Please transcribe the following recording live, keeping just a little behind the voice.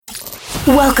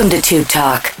Welcome to Tube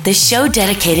Talk, the show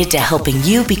dedicated to helping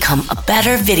you become a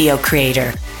better video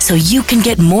creator so you can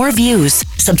get more views,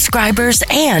 subscribers,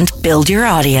 and build your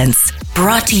audience.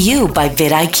 Brought to you by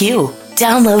vidIQ.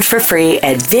 Download for free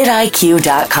at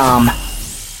vidIQ.com.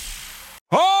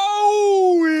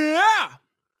 Oh, yeah!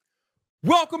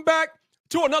 Welcome back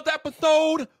to another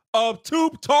episode of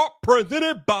Tube Talk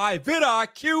presented by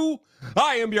vidIQ.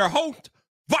 I am your host,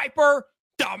 Viper,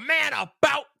 the man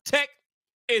about tech,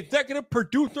 executive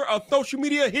producer of social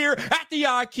media here at the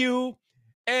IQ.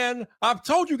 And I've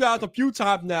told you guys a few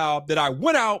times now that I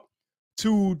went out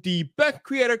to the best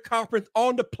creator conference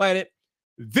on the planet,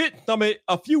 Vid Summit,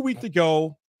 a few weeks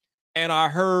ago. And I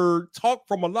heard talk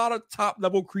from a lot of top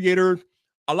level creators,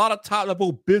 a lot of top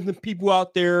level business people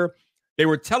out there. They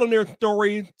were telling their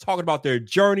stories, talking about their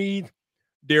journeys,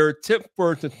 their tips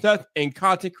for success in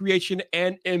content creation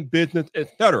and in business,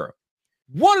 etc.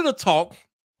 One of the talks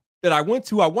that I went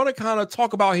to, I want to kind of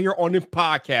talk about here on this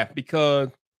podcast because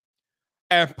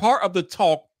as part of the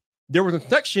talk, there was a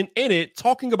section in it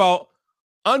talking about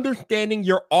understanding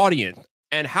your audience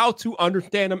and how to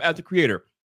understand them as a creator.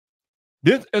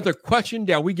 This is a question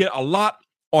that we get a lot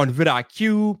on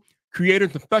vidIQ.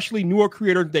 Creators, especially newer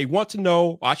creators, they want to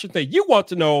know, I should say you want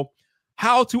to know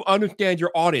how to understand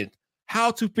your audience,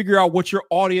 how to figure out what your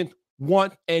audience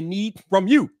wants and needs from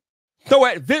you. So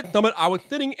at Vid Summit, I was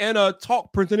sitting in a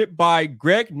talk presented by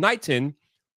Greg Knighton,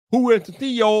 who is the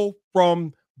CEO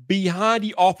from Behind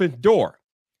the Office Door.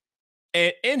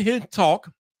 And in his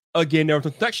talk, again, there was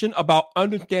a section about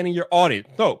understanding your audience.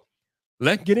 So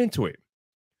let's get into it.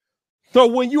 So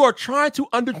when you are trying to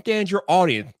understand your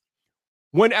audience,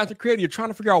 when as a creator, you're trying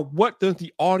to figure out what does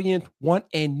the audience want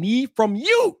and need from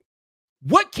you,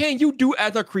 what can you do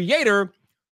as a creator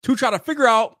to try to figure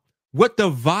out what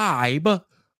the vibe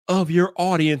of your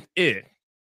audience is?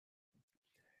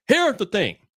 Here's the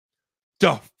thing.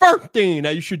 The first thing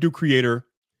that you should do, creator,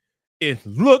 is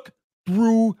look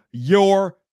through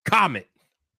your comments.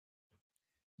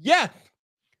 Yes,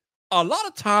 a lot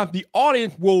of times the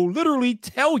audience will literally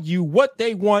tell you what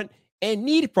they want and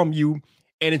need from you,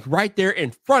 and it's right there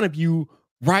in front of you,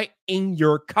 right in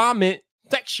your comment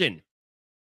section.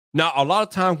 Now, a lot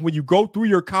of times when you go through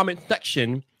your comment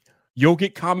section, you'll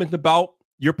get comments about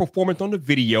your performance on the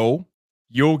video.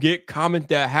 You'll get comments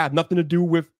that have nothing to do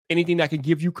with anything that can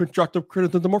give you constructive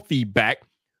criticism or feedback.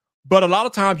 But a lot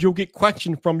of times you'll get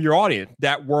questions from your audience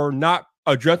that were not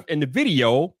addressed in the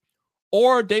video,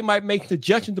 or they might make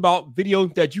suggestions about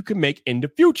videos that you can make in the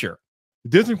future.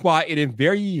 This is why it is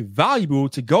very valuable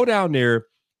to go down there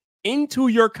into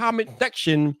your comment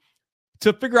section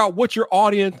to figure out what your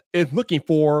audience is looking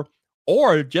for,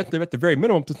 or just at the very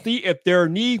minimum to see if their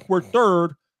needs were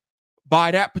served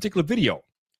by that particular video,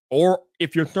 or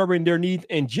if you're serving their needs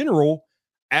in general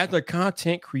as a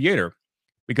content creator.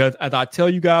 Because as I tell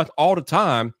you guys all the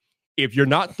time, if you're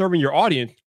not serving your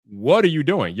audience, what are you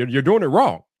doing? You're doing it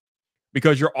wrong,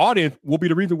 because your audience will be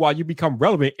the reason why you become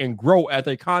relevant and grow as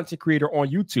a content creator on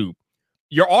YouTube.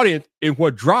 Your audience is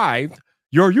what drives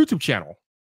your YouTube channel.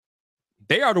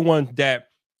 They are the ones that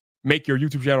make your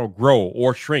YouTube channel grow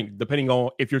or shrink, depending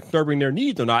on if you're serving their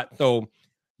needs or not. So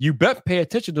you best pay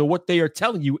attention to what they are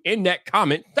telling you in that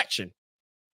comment section.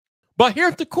 But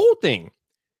here's the cool thing.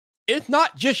 It's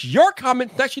not just your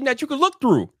comment section that you can look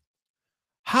through.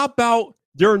 How about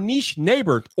your niche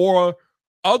neighbors or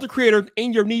other creators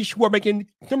in your niche who are making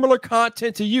similar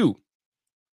content to you?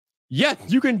 Yes,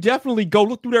 you can definitely go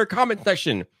look through their comment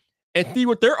section and see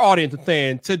what their audience is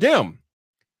saying to them.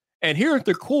 And here's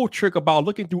the cool trick about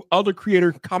looking through other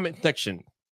creators' comment section.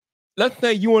 Let's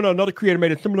say you and another creator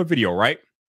made a similar video, right?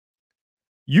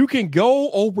 You can go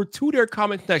over to their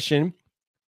comment section,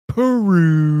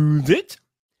 peruse it.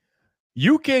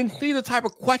 You can see the type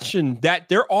of question that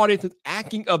their audience is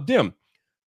asking of them.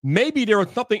 Maybe there was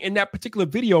something in that particular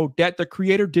video that the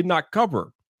creator did not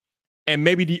cover. And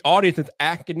maybe the audience is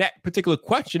asking that particular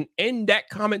question in that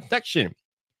comment section.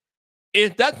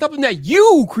 Is that something that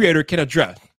you, creator, can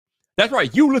address? That's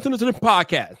right, you listening to this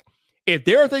podcast. If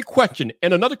there is a question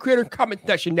in another creator comment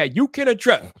section that you can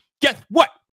address, guess what?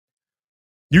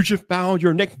 You just found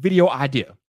your next video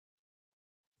idea.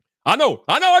 I know.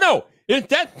 It's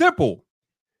that simple.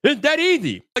 It's that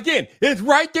easy. Again, it's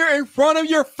right there in front of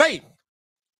your face.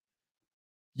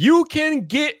 You can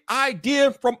get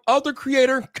ideas from other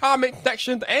creator comment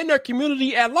sections and their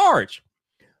community at large,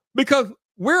 because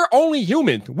we're only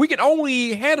humans. We can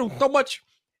only handle so much,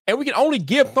 and we can only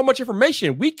give so much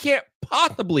information. We can't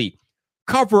possibly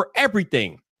cover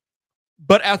everything.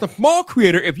 But as a small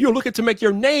creator, if you're looking to make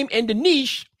your name in the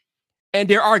niche, and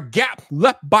there are gaps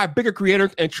left by bigger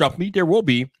creators, and trust me, there will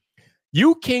be,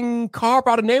 You can carve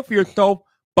out a name for yourself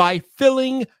by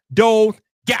filling those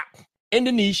gaps in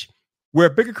the niche where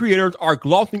bigger creators are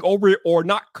glossing over it or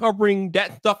not covering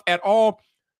that stuff at all.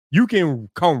 You can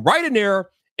come right in there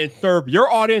and serve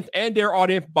your audience and their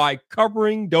audience by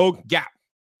covering those gaps.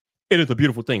 It is a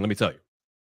beautiful thing, let me tell you.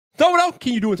 So what else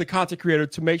can you do as a content creator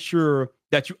to make sure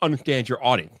that you understand your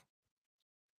audience?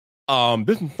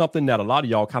 This is something that a lot of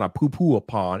y'all kind of poo-poo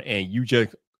upon and you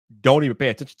just don't even pay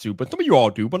attention to, but some of you all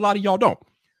do, but a lot of y'all don't.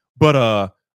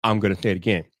 But I'm going to say it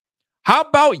again. How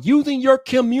about using your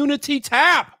community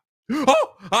tab?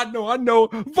 Oh, I know.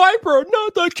 Viper,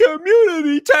 not the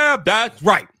community tab. That's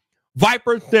right.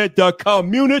 Viper said the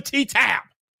community tab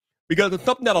because it's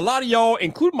something that a lot of y'all,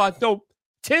 including myself,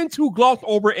 tend to gloss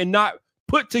over and not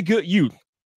put to good use.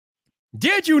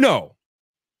 Did you know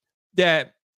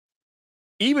that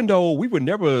even though we would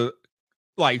never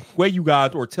sway you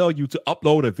guys or tell you to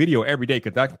upload a video every day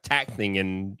because that's taxing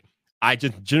and I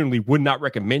just generally would not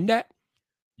recommend that,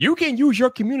 you can use your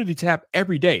community tab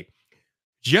every day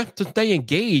just to stay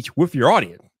engaged with your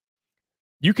audience.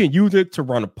 You can use it to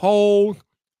run a poll,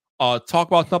 talk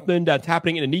about something that's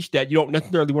happening in a niche that you don't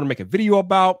necessarily want to make a video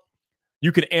about.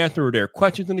 You can answer their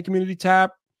questions in the community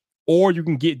tab, or you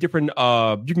can get you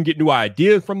can get new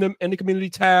ideas from them in the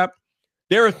community tab.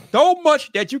 There is so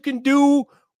much that you can do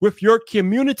with your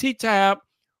community tab,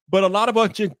 but a lot of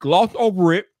us just gloss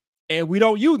over it and we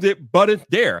don't use it, but it's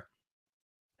there.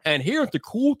 And here's the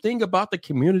cool thing about the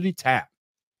community tab.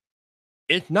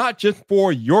 It's not just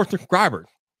for your subscribers.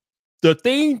 The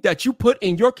things that you put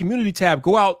in your community tab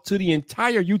go out to the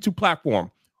entire YouTube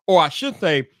platform. Or I should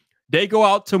say, they go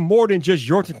out to more than just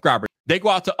your subscribers. They go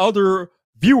out to other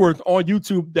viewers on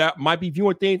YouTube that might be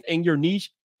viewing things in your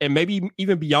niche and maybe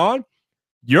even beyond.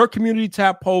 Your community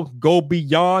tab posts go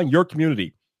beyond your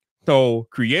community. So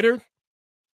creators,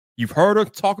 you've heard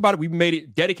us talk about it. We've made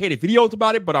it dedicated videos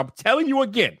about it, but I'm telling you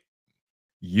again,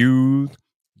 use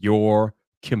your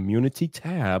community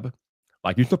tab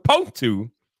like you're supposed to,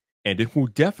 and it will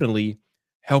definitely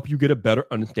help you get a better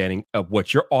understanding of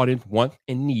what your audience wants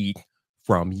and needs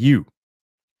from you.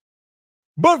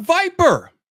 But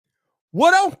Viper,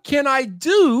 what else can I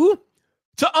do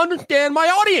to understand my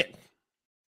audience?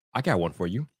 I got one for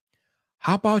you.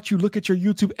 How about you look at your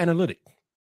YouTube analytics?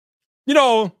 You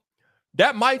know,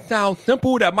 that might sound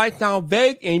simple, that might sound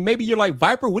vague, and maybe you're like,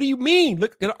 Viper, what do you mean?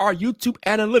 Look at our YouTube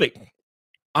analytics.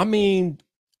 I mean,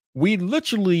 we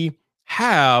literally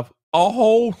have a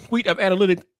whole suite of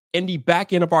analytics in the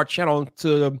back end of our channel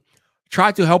to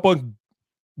try to help us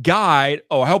guide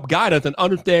us and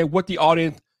understand what the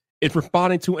audience is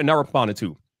responding to and not responding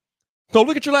to. So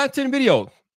look at your last 10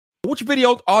 videos. Which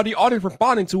videos are the audience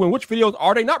responding to and which videos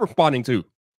are they not responding to?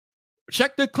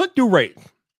 Check the click-through rate.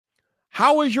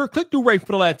 How is your click-through rate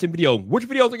for the last 10 videos? Which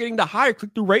videos are getting the higher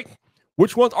click-through rate?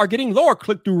 Which ones are getting lower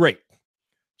click-through rate?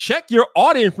 Check your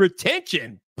audience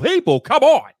retention. People, come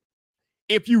on.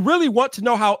 If you really want to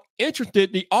know how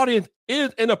interested the audience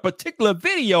is in a particular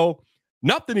video,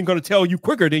 nothing is going to tell you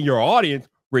quicker than your audience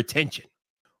retention.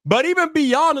 But even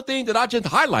beyond the things that I just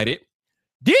highlighted,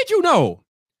 did you know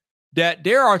that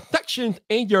there are sections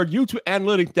in your YouTube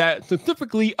analytics that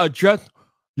specifically address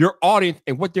your audience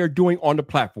and what they're doing on the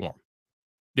platform?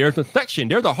 There's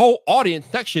a whole audience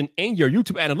section in your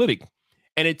YouTube analytics,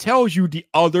 and it tells you the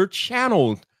other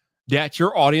channels that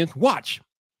your audience watch.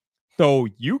 So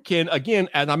you can, again,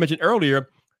 as I mentioned earlier,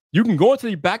 you can go into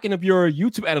the back end of your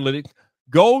YouTube analytics,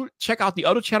 go check out the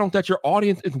other channels that your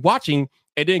audience is watching,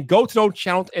 and then go to those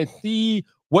channels and see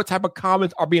what type of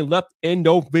comments are being left in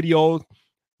those videos.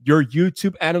 Your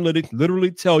YouTube analytics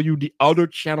literally tell you the other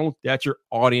channels that your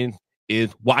audience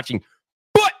is watching.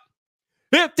 But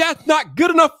if that's not good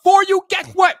enough for you,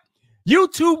 guess what?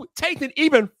 YouTube takes it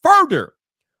even further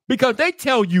because they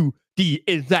tell you the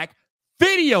exact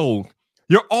videos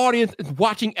your audience is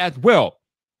watching as well.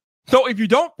 So if you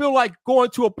don't feel like going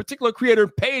to a particular creator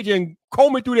page and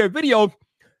combing through their videos,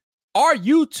 our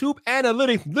YouTube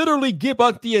analytics literally give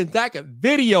us the exact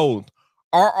videos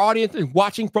our audience is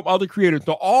watching from other creators.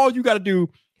 So all you got to do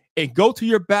is go to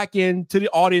your back end to the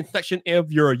audience section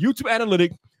of your YouTube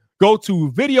analytics, go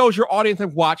to videos your audience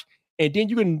has watched, and then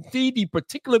you can see the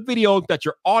particular videos that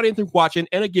your audience is watching.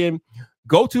 And again,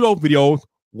 go to those videos,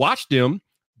 watch them,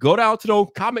 go down to those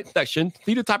comment sections,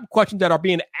 see the type of questions that are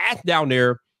being asked down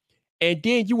there, and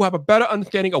then you will have a better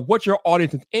understanding of what your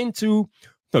audience is into.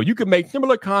 So you can make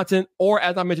similar content, or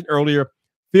as I mentioned earlier,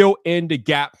 fill in the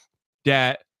gaps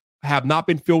that have not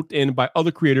been filled in by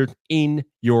other creators in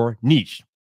your niche.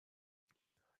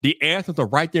 The answers are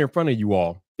right there in front of you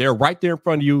all. They're right there in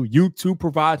front of you. YouTube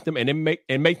provides them, and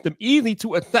it makes them easy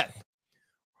to assess.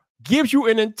 gives you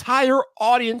an entire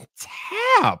audience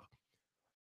tab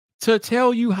to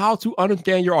tell you how to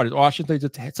understand your audience, or I should say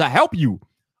to help you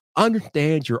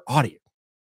understand your audience.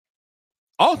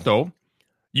 Also,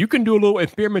 you can do a little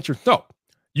experiment yourself.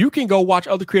 You can go watch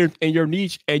other creators in your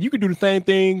niche, and you can do the same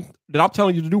thing that I'm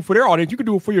telling you to do for their audience. You can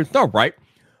do it for yourself, right?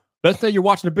 Let's say you're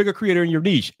watching a bigger creator in your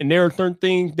niche, and there are certain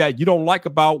things that you don't like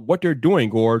about what they're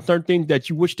doing, or certain things that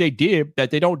you wish they did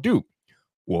that they don't do.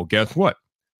 Well, guess what?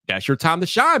 That's your time to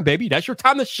shine, baby. That's your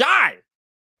time to shine.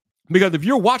 Because if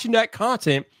you're watching that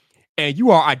content and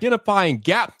you are identifying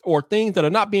gaps or things that are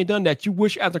not being done that you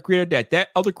wish as a creator that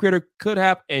other creator could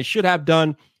have and should have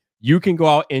done, you can go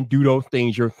out and do those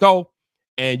things yourself,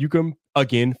 and you can,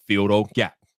 again, fill those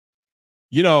gaps.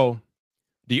 You know,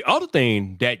 the other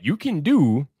thing that you can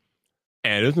do,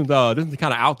 and this is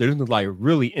kind of out there, this is like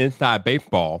really inside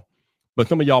baseball, but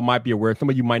some of y'all might be aware, some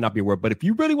of you might not be aware. But if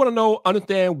you really want to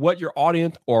understand what your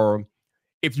audience, or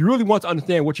if you really want to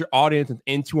understand what your audience is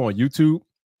into on YouTube,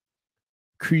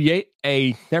 create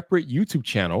a separate YouTube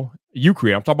channel. I'm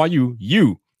talking about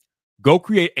you go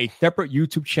create a separate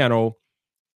YouTube channel.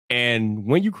 And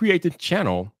when you create this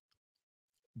channel,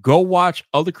 go watch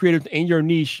other creators in your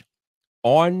niche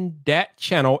on that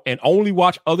channel, and only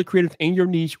watch other creators in your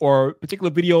niche or particular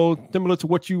videos similar to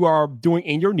what you are doing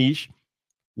in your niche.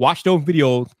 Watch those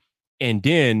videos, and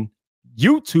then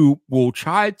YouTube will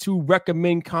try to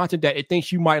recommend content that it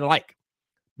thinks you might like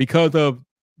because of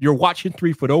your watch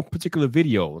history for those particular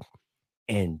videos.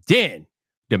 And then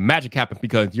the magic happens,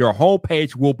 because your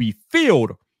homepage will be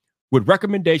filled with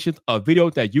recommendations of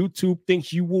videos that YouTube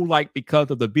thinks you will like because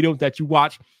of the videos that you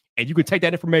watch. And you can take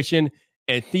that information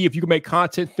and see if you can make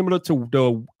content similar to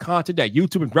the content that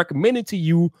YouTube is recommending to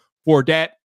you for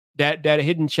that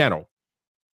hidden channel.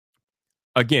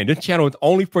 Again, this channel is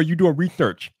only for you doing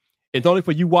research. It's only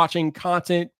for you watching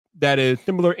content that is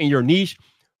similar in your niche.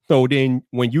 So then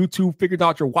when YouTube figures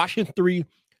out your watch history,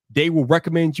 they will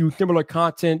recommend you similar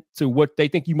content to what they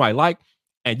think you might like.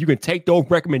 And you can take those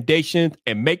recommendations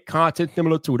and make content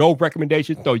similar to those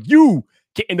recommendations, so you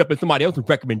can end up in somebody else's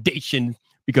recommendations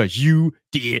because you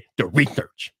did the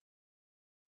research.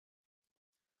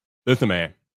 Listen,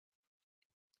 man,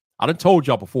 I done told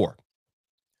y'all before.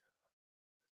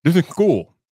 This is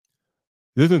school.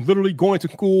 This is literally going to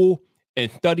school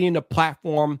and studying the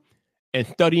platform and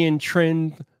studying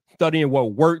trends, studying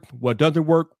what works, what doesn't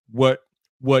work, what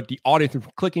the audience is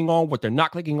clicking on, what they're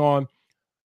not clicking on.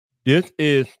 This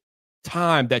is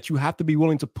time that you have to be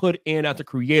willing to put in as a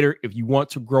creator if you want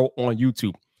to grow on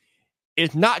YouTube.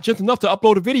 It's not just enough to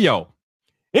upload a video.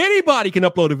 Anybody can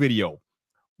upload a video.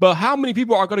 But how many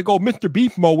people are going to go Mr.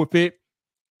 Beast mode with it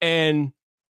and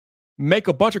make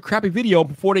a bunch of crappy video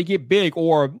before they get big,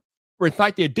 or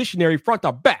recite their dictionary front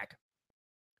to back?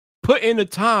 Put in the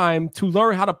time to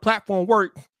learn how the platform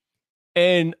works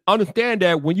and understand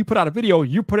that when you put out a video,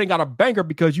 you're putting out a banger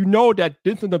because you know that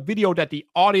this is a video that the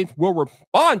audience will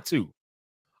respond to.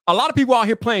 A lot of people out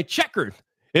here playing checkers.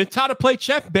 It's time to play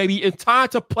chess, baby. It's time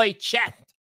to play chess.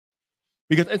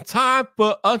 Because it's time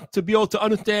for us to be able to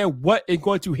understand what is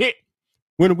going to hit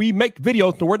when we make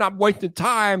videos, so we're not wasting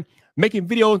time making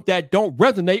videos that don't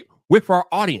resonate with our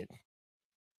audience.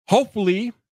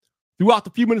 Hopefully, throughout the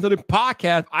few minutes of this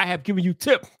podcast, I have given you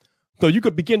tips so you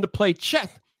could begin to play chess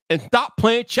and stop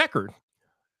playing checkers.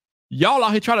 Y'all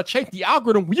out here trying to change the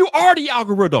algorithm. You are the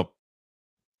algorithm.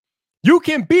 You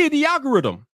can be the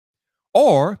algorithm.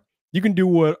 Or you can do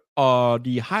what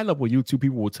the high-level YouTube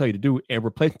people will tell you to do and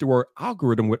replace the word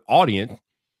algorithm with audience.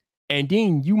 And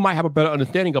then you might have a better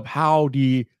understanding of how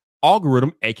the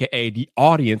algorithm, aka the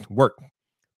audience, works.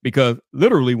 Because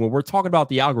literally, when we're talking about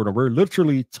the algorithm, we're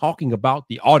literally talking about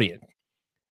the audience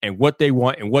and what they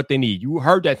want and what they need. You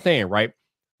heard that saying, right?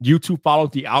 YouTube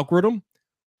follows the algorithm,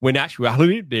 when in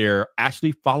actuality, they're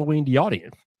actually following the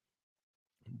audience.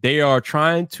 They are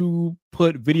trying to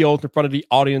put videos in front of the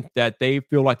audience that they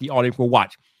feel like the audience will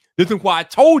watch. This is why I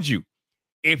told you,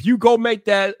 if you go make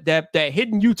that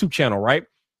hidden YouTube channel, right,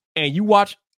 and you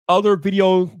watch other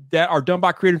videos that are done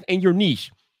by creators in your niche,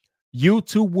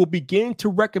 YouTube will begin to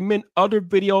recommend other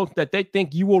videos that they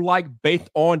think you will like based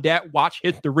on that watch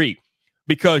history.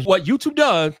 Because what YouTube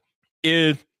does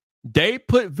is they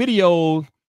put videos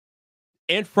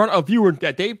in front of viewers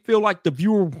that they feel like the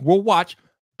viewer will watch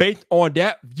based on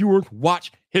that viewer's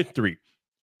watch history.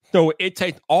 So it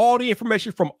takes all the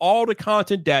information from all the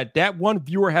content that one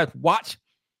viewer has watched,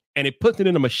 and it puts it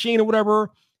in a machine or whatever,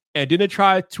 and then they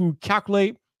try to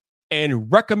calculate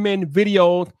and recommend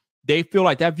videos they feel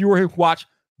like that viewer has watched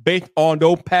based on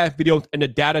those past videos and the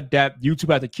data that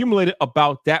YouTube has accumulated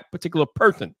about that particular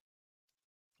person.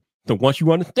 So once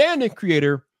you understand this,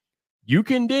 creator, you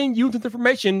can then use this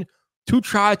information to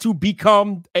try to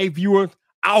become a viewer's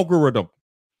algorithm,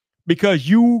 because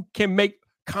you can make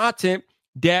content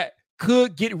that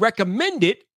could get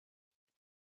recommended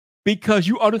because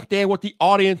you understand what the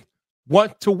audience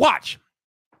wants to watch.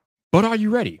 But are you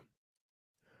ready?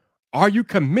 Are you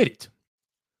committed?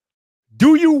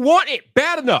 Do you want it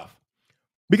bad enough?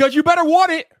 Because you better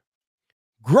want it.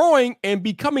 Growing and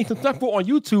becoming successful on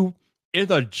YouTube is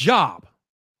a job.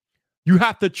 You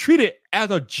have to treat it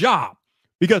as a job,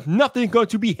 because nothing's going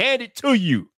to be handed to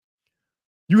you.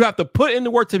 You have to put in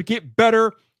the work to get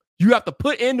better. You have to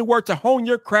put in the work to hone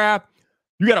your craft.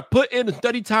 You got to put in the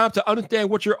study time to understand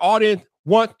what your audience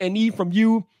wants and need from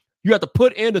you. You have to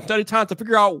put in the study time to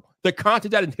figure out the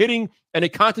content that is hitting and the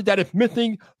content that is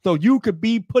missing, so you could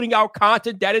be putting out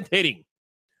content that is hitting.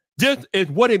 This is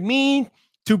what it means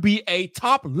to be a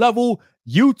top-level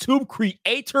YouTube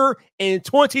creator in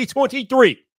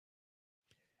 2023.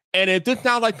 And if this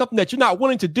sounds like something that you're not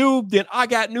willing to do, then I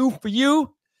got news for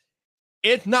you.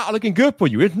 It's not looking good for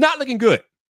you. It's not looking good.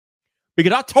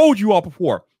 Because I told you all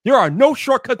before, there are no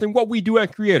shortcuts in what we do as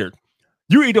creators.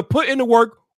 You either put in the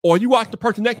work or you watch the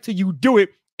person next to you do it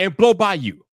and blow by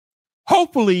you.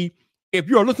 Hopefully, if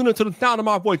you are listening to the sound of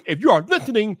my voice, if you are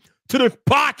listening to this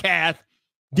podcast,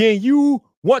 then you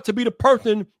want to be the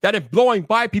person that is blowing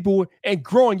by people and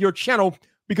growing your channel,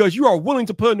 because you are willing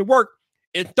to put in the work.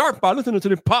 It starts by listening to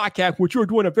this podcast, which you're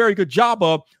doing a very good job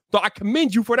of. So I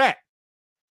commend you for that.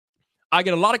 I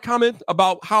get a lot of comments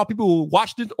about how people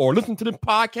watch this or listen to this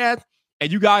podcast,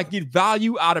 and you guys get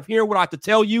value out of hearing what I have to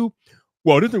tell you.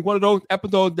 Well, this is one of those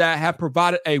episodes that have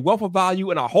provided a wealth of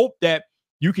value, and I hope that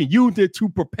you can use it to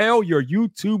propel your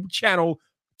YouTube channel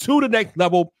to the next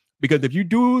level, because if you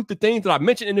do the things that I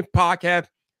mentioned in this podcast,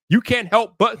 you can't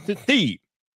help but succeed.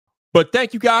 But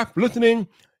thank you guys for listening.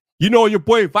 You know your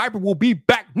boy Viper will be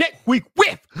back next week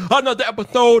with another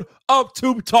episode of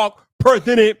Tube Talk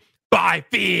presented by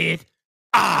vidIQ.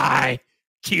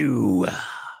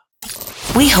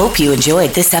 We hope you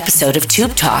enjoyed this episode of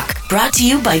Tube Talk, brought to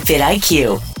you by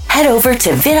vidIQ. Head over to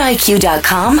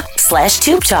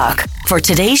vidiq.com/Tube Talk for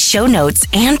today's show notes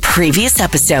and previous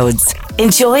episodes.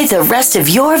 Enjoy the rest of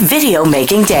your video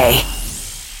making day.